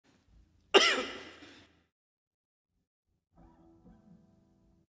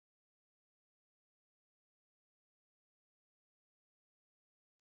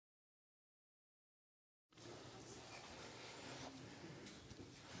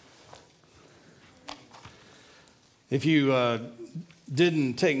If you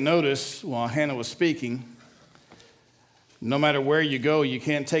didn't take notice while Hannah was speaking, no matter where you go, you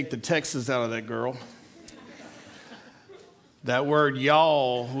can't take the Texas out of that girl. That word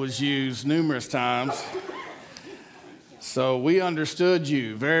y'all was used numerous times. So we understood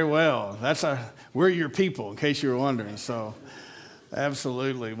you very well. We're your people, in case you were wondering. So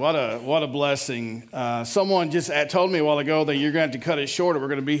absolutely. What a blessing. Someone just told me a while ago that you're going to have to cut it short or we're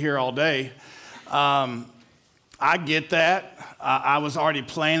going to be here all day. I get that. I was already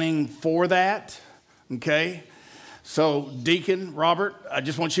planning for that, okay? So, Deacon Robert, I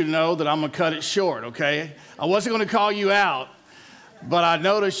just want you to know that I'm going to cut it short, okay? I wasn't going to call you out, but I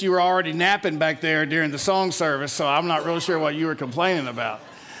noticed you were already napping back there during the song service, so I'm not really sure what you were complaining about.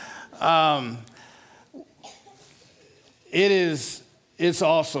 It's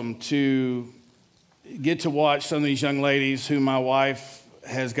awesome to get to watch some of these young ladies who my wife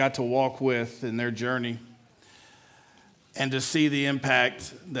has got to walk with in their journey, and to see the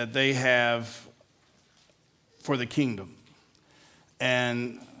impact that they have for the kingdom.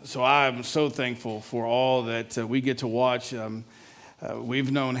 And so I'm so thankful for all that we get to watch. We've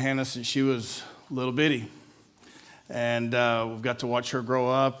known Hannah since she was little bitty, and we've got to watch her grow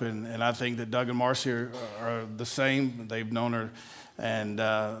up, and I think that Doug and Marcy are the same. They've known her, and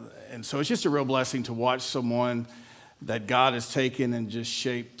so it's just a real blessing to watch someone that God has taken and just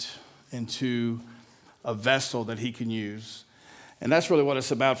shaped into a vessel that he can use. And that's really what it's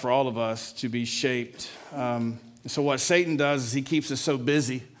about for all of us, to be shaped. So what Satan does is he keeps us so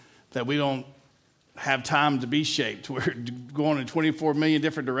busy that we don't have time to be shaped. We're going in 24 million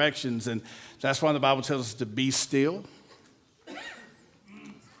different directions, and that's why the Bible tells us to be still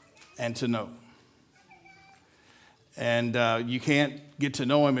and to know. And you can't get to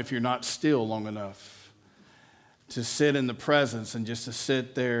know him if you're not still long enough to sit in the presence and just to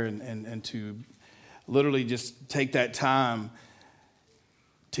sit there and to literally just take that time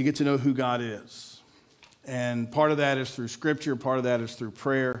to get to know who God is. And part of that is through Scripture, part of that is through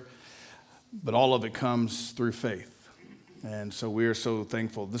prayer, but all of it comes through faith. And so we are so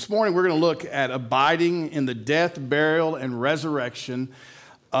thankful. This morning we're going to look at abiding in the death, burial, and resurrection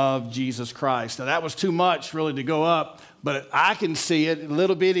of Jesus Christ. Now that was too much really to go up, but I can see it, a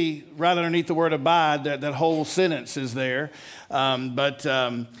little bitty right underneath the word abide, that whole sentence is there. But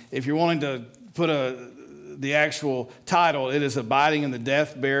if you're wanting to put the actual title, it is Abiding in the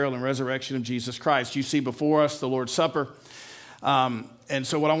Death, Burial, and Resurrection of Jesus Christ. You see before us the Lord's Supper. And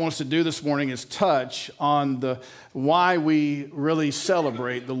so what I want us to do this morning is touch on why we really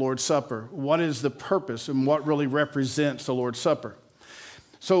celebrate the Lord's Supper. What is the purpose and what really represents the Lord's Supper?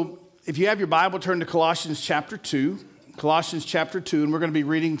 So if you have your Bible, turn to Colossians chapter 2. Colossians chapter 2, and we're going to be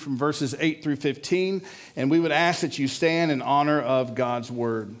reading from verses 8 through 15. And we would ask that you stand in honor of God's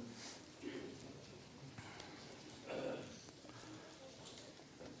word.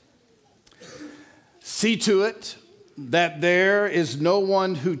 See to it that there is no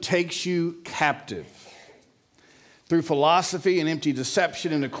one who takes you captive through philosophy and empty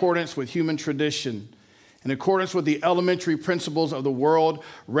deception in accordance with human tradition, in accordance with the elementary principles of the world,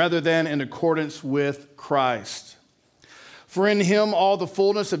 rather than in accordance with Christ. For in him all the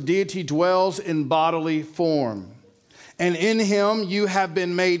fullness of deity dwells in bodily form, and in him you have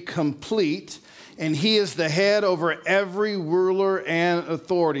been made complete, and he is the head over every ruler and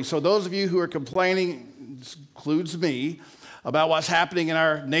authority. So those of you who are complaining, includes me, about what's happening in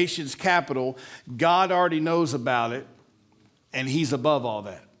our nation's capital, God already knows about it, and he's above all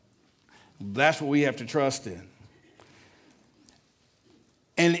that. That's what we have to trust in.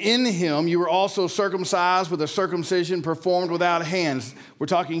 And in him you were also circumcised with a circumcision performed without hands. We're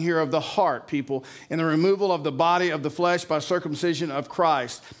talking here of the heart, people, in the removal of the body of the flesh by circumcision of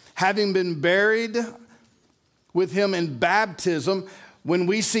Christ. Having been buried with him in baptism. When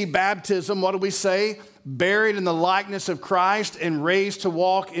we see baptism, what do we say? Buried in the likeness of Christ and raised to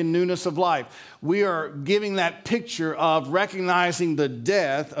walk in newness of life. We are giving that picture of recognizing the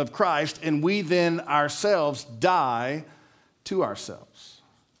death of Christ, and we then ourselves die to ourselves.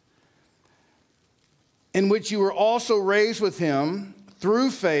 In which you were also raised with him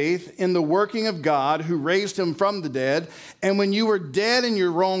through faith in the working of God who raised him from the dead. And when you were dead in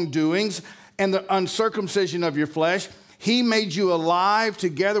your wrongdoings and the uncircumcision of your flesh, he made you alive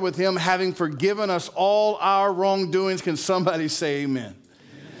together with him, having forgiven us all our wrongdoings. Can somebody say amen? Amen.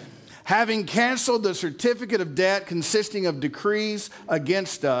 Having canceled the certificate of debt consisting of decrees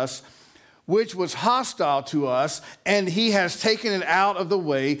against us, which was hostile to us, and he has taken it out of the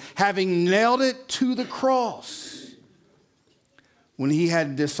way, having nailed it to the cross. When he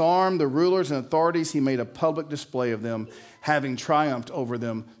had disarmed the rulers and authorities, he made a public display of them, having triumphed over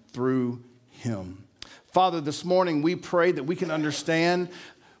them through him. Father, this morning we pray that we can understand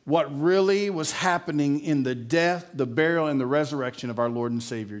what really was happening in the death, the burial, and the resurrection of our Lord and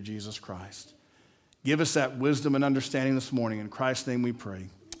Savior, Jesus Christ. Give us that wisdom and understanding this morning. In Christ's name we pray.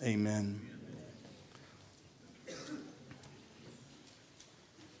 Amen.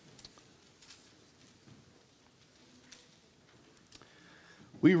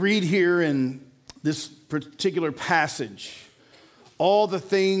 We read here in this particular passage all the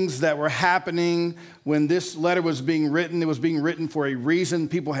things that were happening when this letter was being written. It was being written for a reason.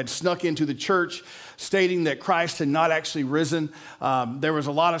 People had snuck into the church stating that Christ had not actually risen. There was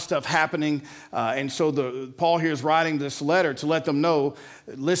a lot of stuff happening. And so Paul here is writing this letter to let them know,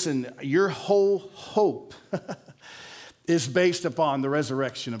 listen, your whole hope is based upon the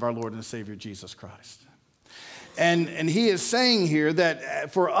resurrection of our Lord and Savior, Jesus Christ. And he is saying here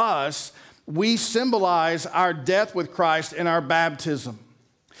that for us, we symbolize our death with Christ in our baptism.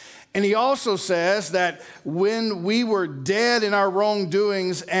 And he also says that when we were dead in our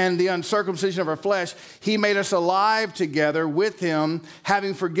wrongdoings and the uncircumcision of our flesh, he made us alive together with him,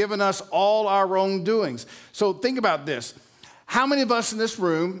 having forgiven us all our wrongdoings. So think about this. How many of us in this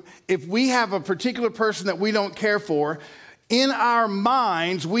room, if we have a particular person that we don't care for, in our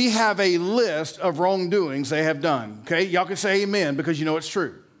minds, we have a list of wrongdoings they have done. Okay? Y'all can say amen because you know it's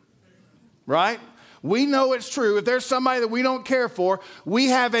true. Right? We know it's true. If there's somebody that we don't care for, we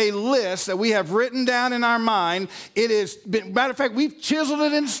have a list that we have written down in our mind. It is, matter of fact, we've chiseled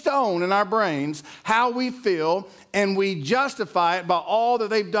it in stone in our brains, how we feel, and we justify it by all that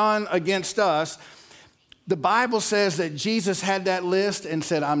they've done against us. The Bible says that Jesus had that list and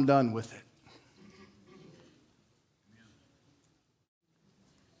said, I'm done with it.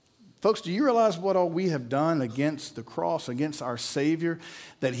 Folks, do you realize what all we have done against the cross, against our Savior?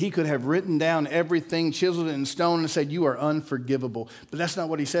 That he could have written down everything, chiseled it in stone, and said, you are unforgivable. But that's not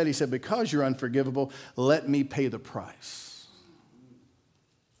what he said. He said, because you're unforgivable, let me pay the price.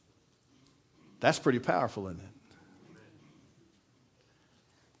 That's pretty powerful, isn't it?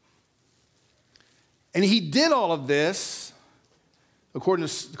 And he did all of this, according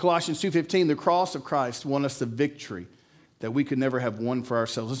to Colossians 2:15, the cross of Christ won us the victory that we could never have won for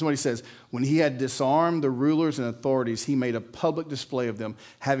ourselves. Listen to what he says. When he had disarmed the rulers and authorities, he made a public display of them,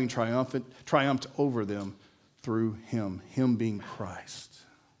 having triumphed over them through him being Christ.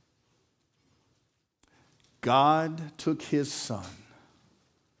 God took his son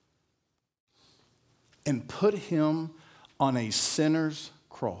and put him on a sinner's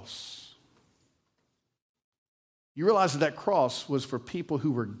cross. You realize that cross was for people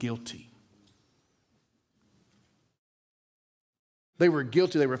who were guilty. They were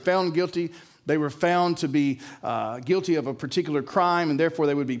guilty. They were found guilty. They were found to be guilty of a particular crime, and therefore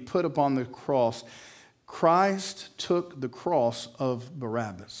they would be put upon the cross. Christ took the cross of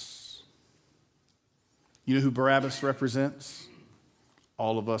Barabbas. You know who Barabbas represents?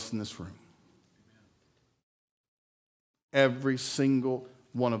 All of us in this room. Every single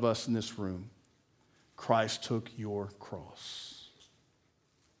one of us in this room. Christ took your cross.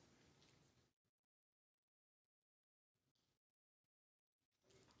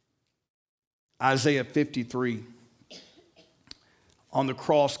 Isaiah 53. On the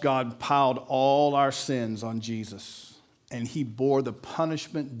cross, God piled all our sins on Jesus, and he bore the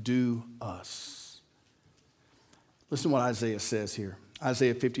punishment due us. Listen to what Isaiah says here.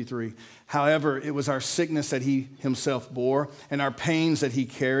 Isaiah 53. However, it was our sickness that he himself bore, and our pains that he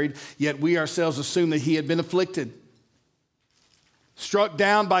carried, yet we ourselves assumed that he had been afflicted, struck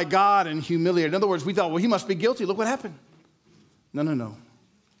down by God and humiliated. In other words, we thought, well, he must be guilty. Look what happened. No.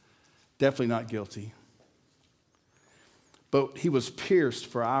 Definitely not guilty. But he was pierced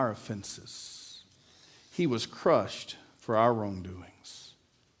for our offenses. He was crushed for our wrongdoings.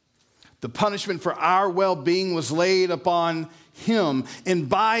 The punishment for our well-being was laid upon him, and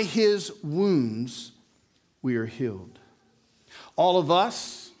by his wounds we are healed. All of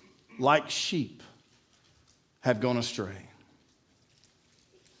us, like sheep, have gone astray.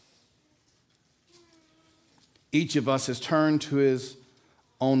 Each of us has turned to his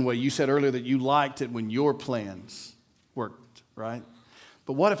own way. You said earlier that you liked it when your plans worked, right?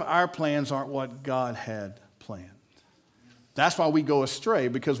 But what if our plans aren't what God had planned? That's why we go astray,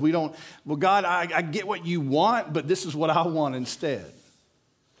 because we don't, well, God, I get what you want, but this is what I want instead.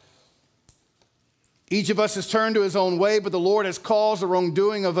 Each of us has turned to his own way, but the Lord has caused the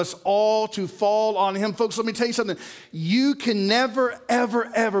wrongdoing of us all to fall on him. Folks, let me tell you something. You can never, ever,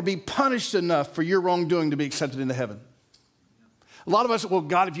 ever be punished enough for your wrongdoing to be accepted into heaven. A lot of us, well,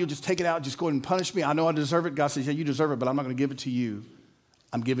 God, if you'll just take it out, just go ahead and punish me. I know I deserve it. God says, yeah, you deserve it, but I'm not going to give it to you.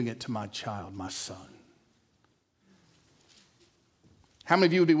 I'm giving it to my child, my son. How many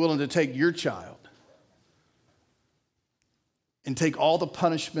of you would be willing to take your child and take all the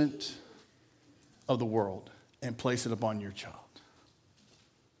punishment of the world and place it upon your child.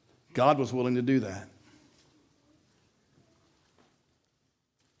 God was willing to do that.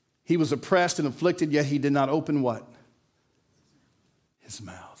 He was oppressed and afflicted, yet he did not open what? His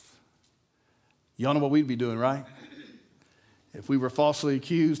mouth. Y'all know what we'd be doing, right? If we were falsely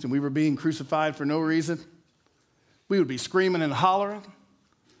accused and we were being crucified for no reason, we would be screaming and hollering.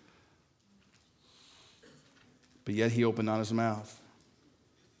 But yet he opened not his mouth.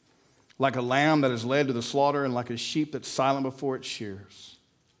 Like a lamb that is led to the slaughter, and like a sheep that's silent before its shears.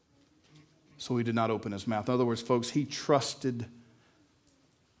 So he did not open his mouth. In other words, folks, he trusted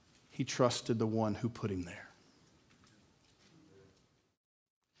the one who put him there.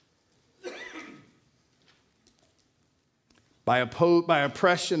 By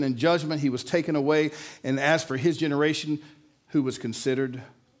oppression and judgment, he was taken away. And as for his generation, who was considered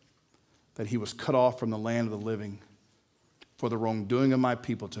that he was cut off from the land of the living for the wrongdoing of my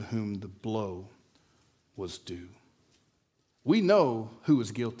people, to whom the blow was due. We know who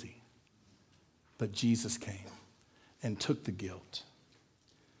was guilty, but Jesus came and took the guilt.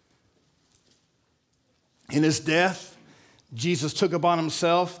 In his death, Jesus took upon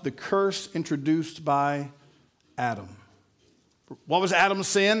himself the curse introduced by Adam. What was Adam's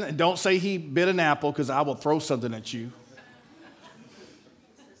sin? And don't say he bit an apple, because I will throw something at you.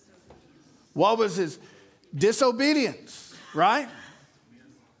 What was his disobedience, right?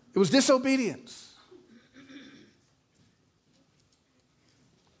 It was disobedience.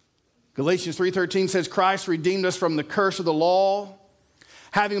 Galatians 3:13 says, Christ redeemed us from the curse of the law,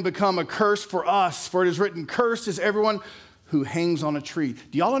 having become a curse for us. For it is written, cursed is everyone who hangs on a tree.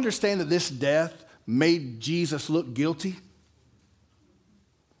 Do y'all understand that this death made Jesus look guilty?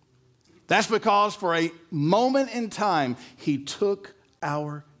 That's because for a moment in time, he took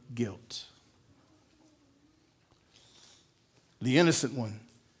our guilt. The innocent one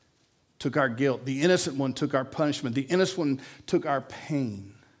took our guilt. The innocent one took our punishment. The innocent one took our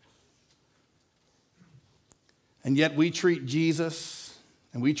pain. And yet we treat Jesus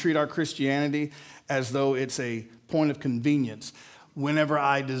and we treat our Christianity as though it's a point of convenience. Whenever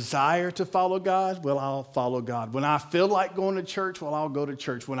I desire to follow God, well, I'll follow God. When I feel like going to church, well, I'll go to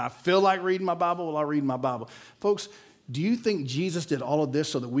church. When I feel like reading my Bible, well, I'll read my Bible. Folks, do you think Jesus did all of this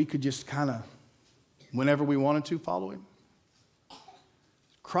so that we could just kind of, whenever we wanted to, follow him?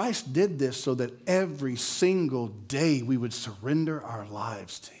 Christ did this so that every single day we would surrender our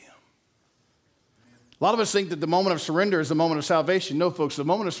lives to him. A lot of us think that the moment of surrender is the moment of salvation. No, folks, the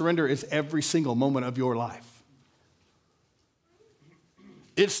moment of surrender is every single moment of your life.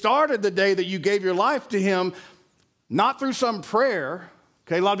 It started the day that you gave your life to him, not through some prayer.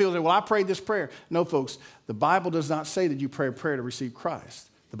 Okay, a lot of people say, well, I prayed this prayer. No, folks, the Bible does not say that you pray a prayer to receive Christ.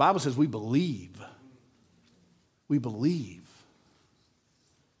 The Bible says we believe. We believe.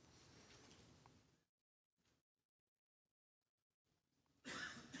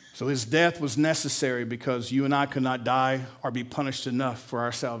 So his death was necessary because you and I could not die or be punished enough for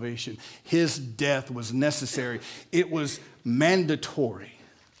our salvation. His death was necessary. It was mandatory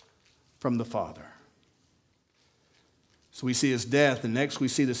from the Father. So we see his death, and next we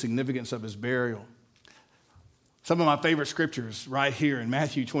see the significance of his burial. Some of my favorite scriptures right here in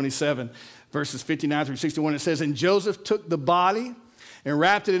Matthew 27, verses 59 through 61, it says, and Joseph took the body and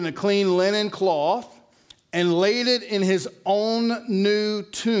wrapped it in a clean linen cloth and laid it in his own new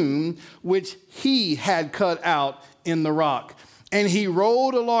tomb, which he had cut out in the rock. And he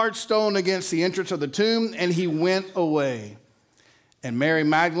rolled a large stone against the entrance of the tomb, and he went away. And Mary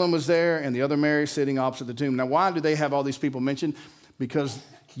Magdalene was there, and the other Mary sitting opposite the tomb. Now, why do they have all these people mentioned? Because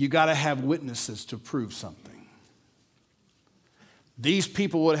you got to have witnesses to prove something. These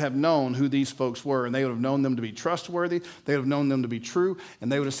people would have known who these folks were, and they would have known them to be trustworthy. They would have known them to be true,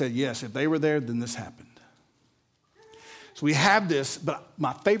 and they would have said, yes, if they were there, then this happened. So we have this, but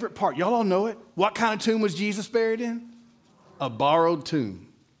my favorite part, y'all all know it. What kind of tomb was Jesus buried in? A borrowed tomb.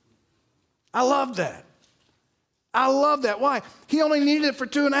 I love that. I love that. Why? He only needed it for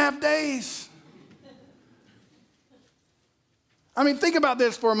 2.5 days. I mean, think about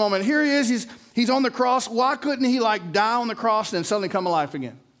this for a moment. Here he is. He's on the cross. Why couldn't he die on the cross and then suddenly come alive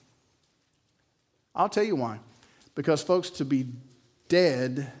again? I'll tell you why. Because, folks, to be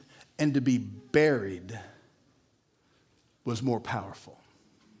dead and to be buried was more powerful.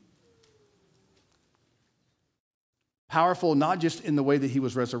 Powerful not just in the way that he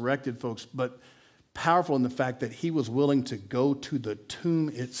was resurrected, folks, but powerful in the fact that he was willing to go to the tomb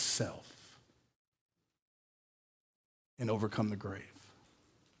itself and overcome the grave.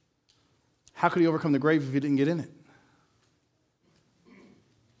 How could he overcome the grave if he didn't get in it?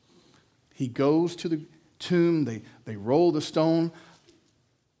 He goes to tomb. They roll the stone.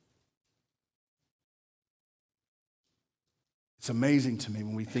 It's amazing to me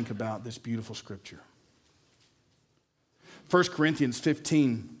when we think about this beautiful scripture. 1 Corinthians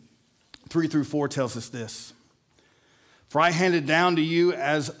 15, 3 through 4 tells us this. For I handed down to you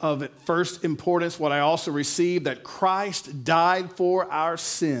as of first importance what I also received, that Christ died for our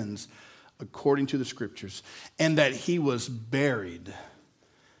sins according to the scriptures, and that he was buried,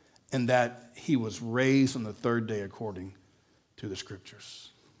 and that he was raised on the third day according to the scriptures.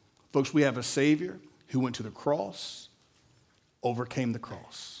 Folks, we have a Savior who went to the cross, overcame the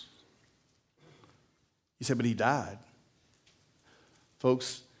cross. You say, but he died.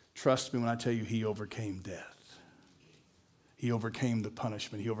 Folks, trust me when I tell you he overcame death. He overcame the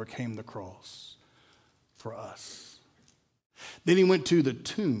punishment. He overcame the cross for us. Then he went to the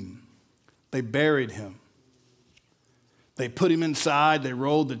tomb. They buried him. They put him inside. They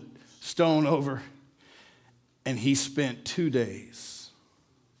rolled the stone over. And he spent 2 days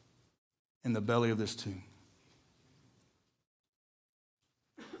in the belly of this tomb.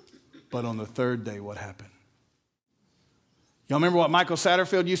 But on the third day, what happened? Y'all remember what Michael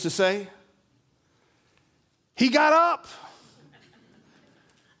Satterfield used to say? He got up.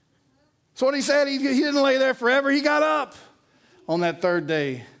 That's what he said. He didn't lay there forever. He got up on that third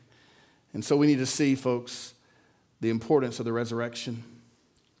day. And so we need to see, folks, the importance of the resurrection.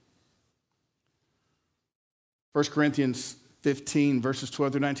 1 Corinthians 15, verses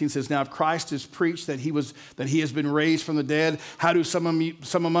 12 through 19 says, now if Christ is preached that he has been raised from the dead, how do some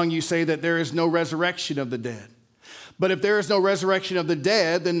among you say that there is no resurrection of the dead? But if there is no resurrection of the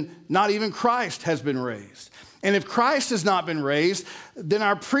dead, then not even Christ has been raised. And if Christ has not been raised, then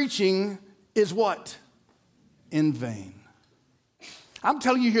our preaching is what? In vain. I'm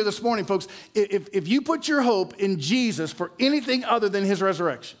telling you here this morning, folks, if you put your hope in Jesus for anything other than his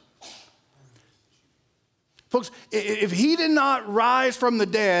resurrection, folks, if he did not rise from the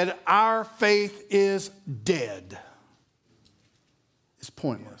dead, our faith is dead. It's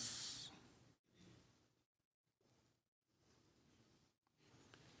pointless.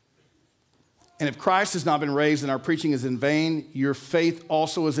 And if Christ has not been raised, then our preaching is in vain. Your faith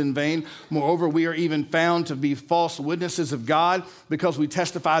also is in vain. Moreover, we are even found to be false witnesses of God, because we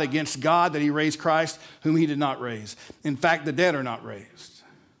testified against God that he raised Christ, whom he did not raise. In fact, the dead are not raised.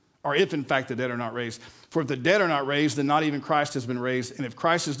 Or if in fact the dead are not raised. For if the dead are not raised, then not even Christ has been raised. And if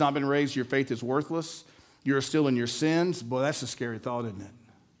Christ has not been raised, your faith is worthless. You're still in your sins. Boy, that's a scary thought, isn't it?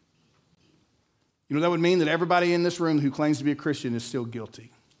 You know, that would mean that everybody in this room who claims to be a Christian is still guilty.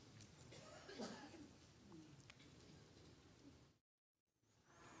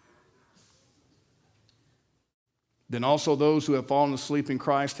 Then also those who have fallen asleep in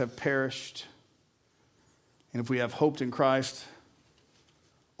Christ have perished. And if we have hoped in Christ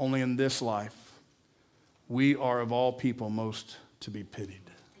only in this life, we are of all people most to be pitied.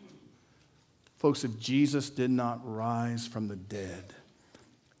 Folks, if Jesus did not rise from the dead,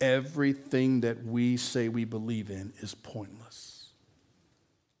 everything that we say we believe in is pointless.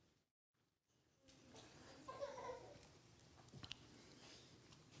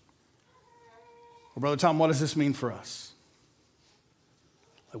 Well, Brother Tom, what does this mean for us?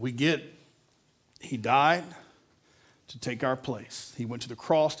 We get, he died to take our place. He went to the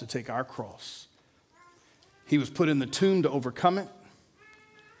cross to take our cross. He was put in the tomb to overcome it.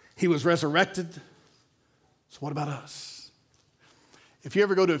 He was resurrected. So what about us? If you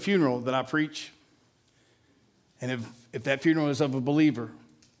ever go to a funeral that I preach, and if that funeral is of a believer,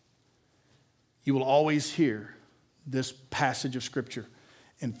 you will always hear this passage of Scripture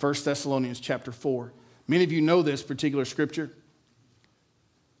in 1 Thessalonians chapter 4. Many of you know this particular scripture.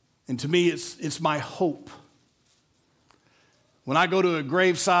 And to me, it's my hope. When I go to a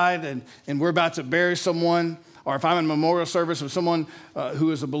graveside and we're about to bury someone, or if I'm in a memorial service of someone who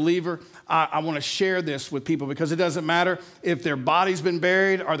is a believer, I want to share this with people, because it doesn't matter if their body's been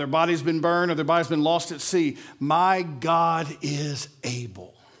buried or their body's been burned or their body's been lost at sea. My God is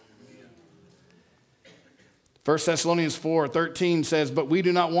able. 1 Thessalonians 4:13 says, but we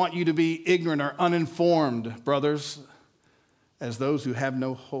do not want you to be ignorant or uninformed, brothers, as those who have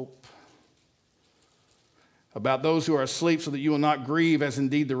no hope, about those who are asleep, so that you will not grieve as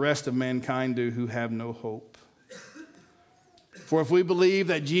indeed the rest of mankind do, who have no hope. For if we believe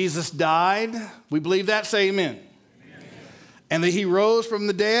that Jesus died, we believe that, say amen. Amen. And that he rose from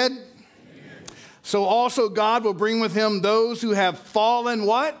the dead, amen. So also God will bring with him those who have fallen,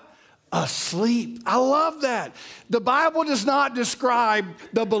 what? Asleep. I love that. The Bible does not describe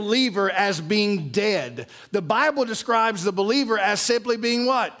the believer as being dead. The Bible describes the believer as simply being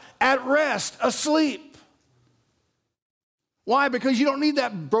what? At rest, asleep. Why? Because you don't need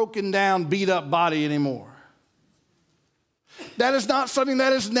that broken down, beat up body anymore. That is not something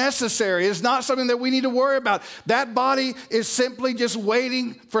that is necessary. It's not something that we need to worry about. That body is simply just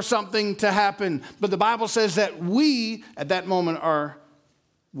waiting for something to happen. But the Bible says that we, at that moment, are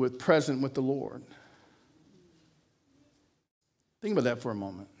present with the Lord. Think about that for a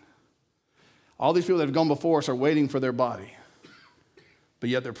moment. All these people that have gone before us are waiting for their body, but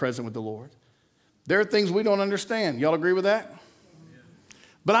yet they're present with the Lord. There are things we don't understand. Y'all agree with that?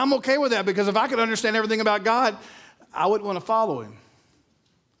 But I'm okay with that, because if I could understand everything about God, I wouldn't want to follow him.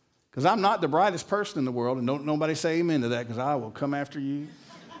 Because I'm not the brightest person in the world, and don't nobody say amen to that, because I will come after you.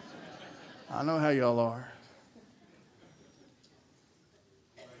 I know how y'all are.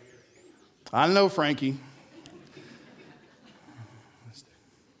 I know, Frankie.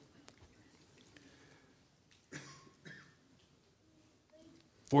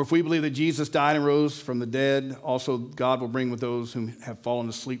 For if we believe that Jesus died and rose from the dead, also God will bring with those who have fallen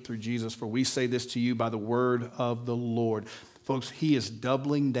asleep through Jesus. For we say this to you by the word of the Lord. Folks, he is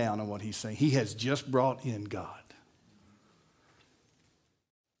doubling down on what he's saying. He has just brought in God.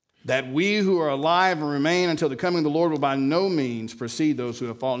 That we who are alive and remain until the coming of the Lord will by no means precede those who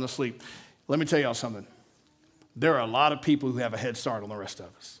have fallen asleep. Let me tell y'all something. There are a lot of people who have a head start on the rest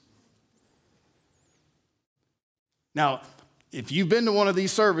of us. Now, if you've been to one of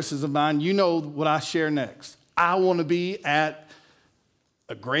these services of mine, you know what I share next. I want to be at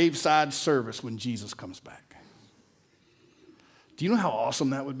a graveside service when Jesus comes back. Do you know how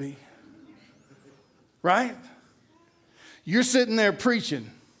awesome that would be? Right? You're sitting there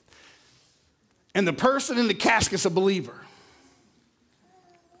preaching, and the person in the casket's a believer.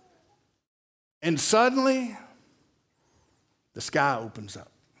 And suddenly, the sky opens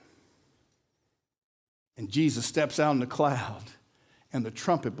up. And Jesus steps out in the cloud, and the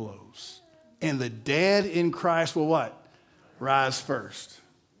trumpet blows. And the dead in Christ will what? Rise first.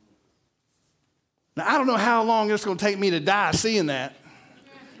 Now, I don't know how long it's going to take me to die seeing that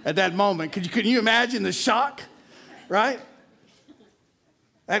at that moment. Can you imagine the shock, right?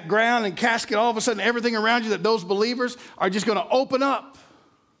 That ground and casket, all of a sudden, everything around you, that those believers are just going to open up.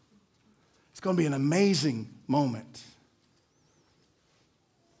 It's going to be an amazing moment.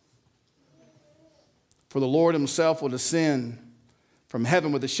 For the Lord himself will descend from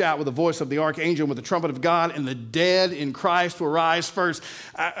heaven with a shout, with the voice of the archangel, and with the trumpet of God, and the dead in Christ will rise first.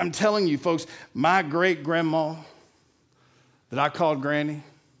 I'm telling you, folks, my great-grandma that I called Granny,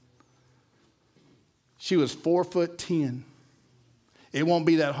 she was 4'10". It won't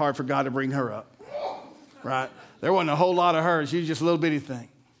be that hard for God to bring her up, right? There wasn't a whole lot of her. She was just a little bitty thing.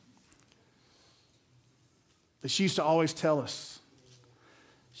 But she used to always tell us,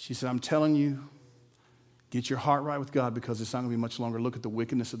 she said, I'm telling you, get your heart right with God, because it's not going to be much longer. Look at the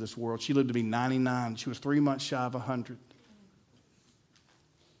wickedness of this world. She lived to be 99. She was 3 months shy of 100.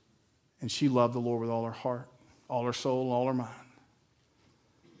 And she loved the Lord with all her heart, all her soul, all her mind.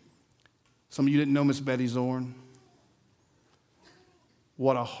 Some of you didn't know Miss Betty Zorn.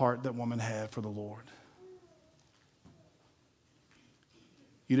 What a heart that woman had for the Lord.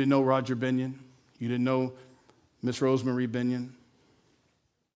 You didn't know Roger Binion. You didn't know Miss Rosemary Binion.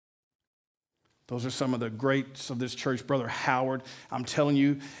 Those are some of the greats of this church. Brother Howard, I'm telling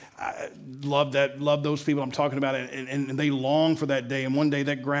you, I love those people I'm talking about, and they long for that day. And one day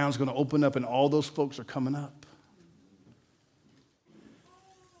that ground's going to open up, and all those folks are coming up.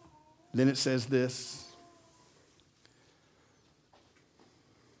 Then it says this.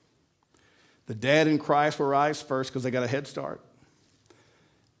 The dead in Christ will rise first, because they got a head start.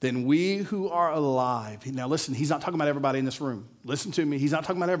 Then we who are alive. Now listen, he's not talking about everybody in this room. Listen to me. He's not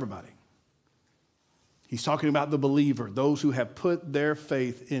talking about everybody. He's talking about the believer, those who have put their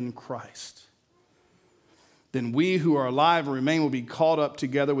faith in Christ. Then we who are alive and remain will be caught up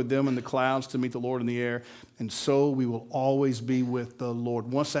together with them in the clouds to meet the Lord in the air, and so we will always be with the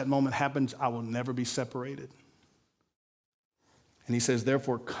Lord. Once that moment happens, I will never be separated. And he says,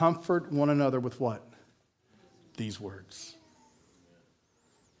 therefore, comfort one another with what? These words.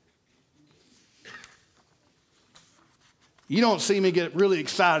 You don't see me get really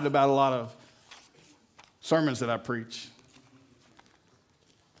excited about a lot of sermons that I preach.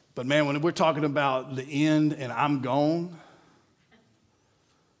 But man, when we're talking about the end and I'm gone,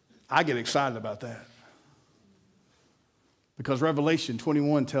 I get excited about that. Because Revelation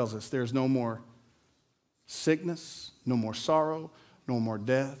 21 tells us there's no more sickness, no more sorrow, no more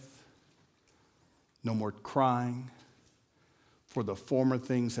death, no more crying. For the former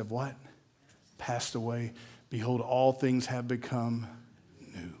things have what? Passed away. Behold, all things have become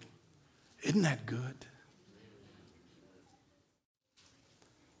new. Isn't that good?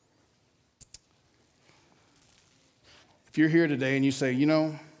 If you're here today and you say, you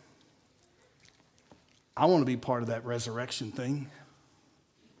know, I want to be part of that resurrection thing.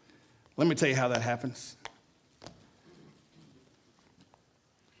 Let me tell you how that happens.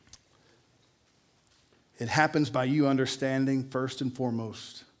 It happens by you understanding, first and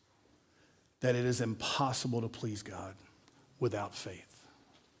foremost, that it is impossible to please God without faith.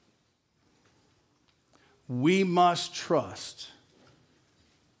 We must trust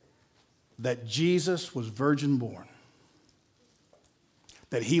that Jesus was virgin born,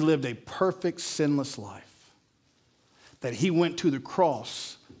 that he lived a perfect, sinless life, that he went to the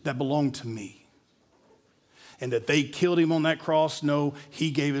cross that belonged to me, and that they killed him on that cross. No, he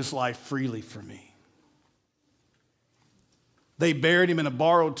gave his life freely for me. They buried him in a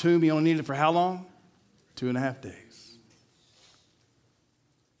borrowed tomb. He only needed it for how long? 2.5 days.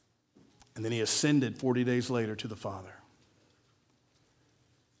 And then he ascended 40 days later to the Father.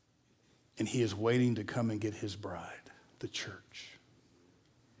 And he is waiting to come and get his bride, the church.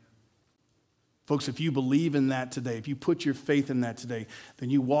 Folks, if you believe in that today, if you put your faith in that today, then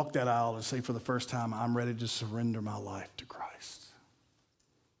you walk that aisle and say for the first time, I'm ready to surrender my life to Christ.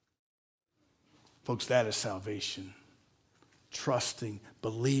 Folks, that is salvation. Trusting,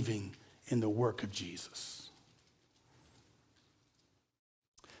 believing in the work of Jesus.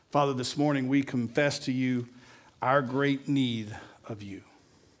 Father, this morning we confess to you our great need of you.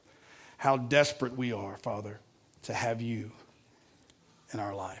 How desperate we are, Father, to have you in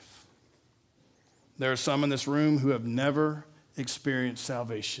our life. There are some in this room who have never experienced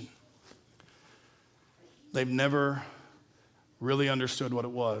salvation. They've never really understood what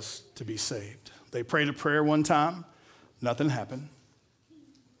it was to be saved. They prayed a prayer one time. Nothing happened.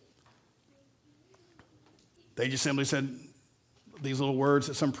 They just simply said these little words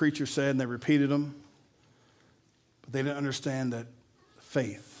that some preacher said, and they repeated them. But they didn't understand that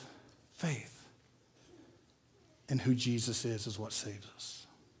faith in who Jesus is what saves us.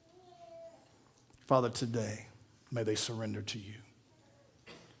 Father, today, may they surrender to you.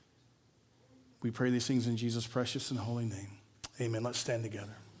 We pray these things in Jesus' precious and holy name. Amen. Let's stand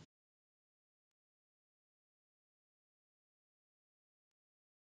together.